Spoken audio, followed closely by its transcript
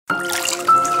A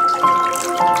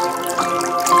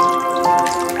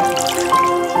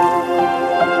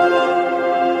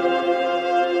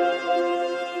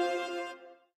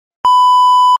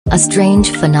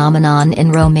strange phenomenon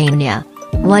in Romania.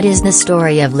 What is the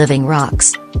story of living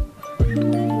rocks?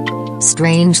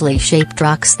 Strangely shaped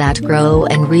rocks that grow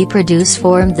and reproduce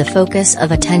formed the focus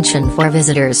of attention for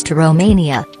visitors to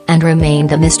Romania, and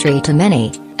remained a mystery to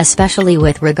many, especially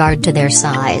with regard to their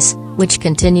size, which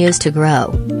continues to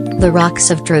grow. The rocks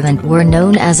of Trivent were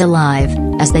known as alive,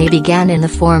 as they began in the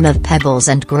form of pebbles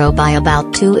and grow by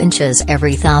about 2 inches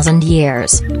every 1,000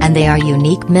 years, and they are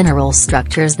unique mineral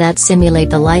structures that simulate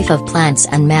the life of plants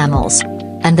and mammals.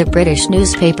 And the British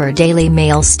newspaper Daily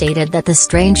Mail stated that the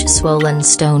strange swollen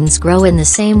stones grow in the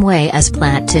same way as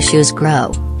plant tissues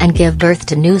grow, and give birth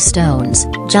to new stones,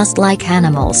 just like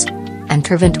animals. And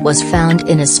Trivent was found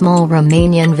in a small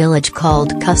Romanian village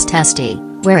called Custesti,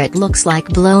 where it looks like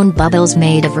blown bubbles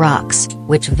made of rocks,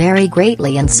 which vary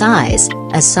greatly in size,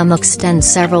 as some extend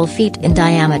several feet in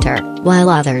diameter, while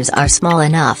others are small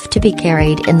enough to be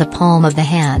carried in the palm of the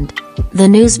hand. The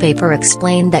newspaper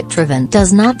explained that Trivent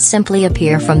does not simply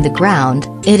appear from the ground,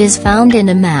 it is found in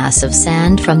a mass of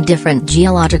sand from different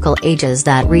geological ages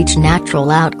that reach natural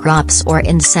outcrops or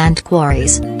in sand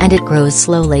quarries, and it grows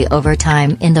slowly over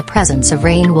time in the presence of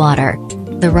rainwater.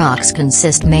 The rocks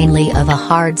consist mainly of a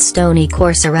hard stony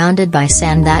core surrounded by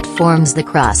sand that forms the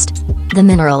crust. The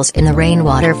minerals in the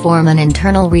rainwater form an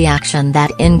internal reaction that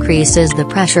increases the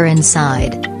pressure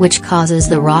inside, which causes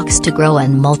the rocks to grow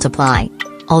and multiply.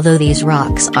 Although these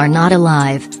rocks are not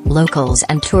alive, locals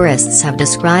and tourists have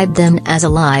described them as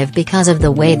alive because of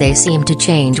the way they seem to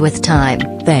change with time.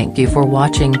 Thank you for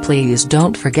watching. Please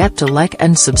don't forget to like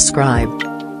and subscribe.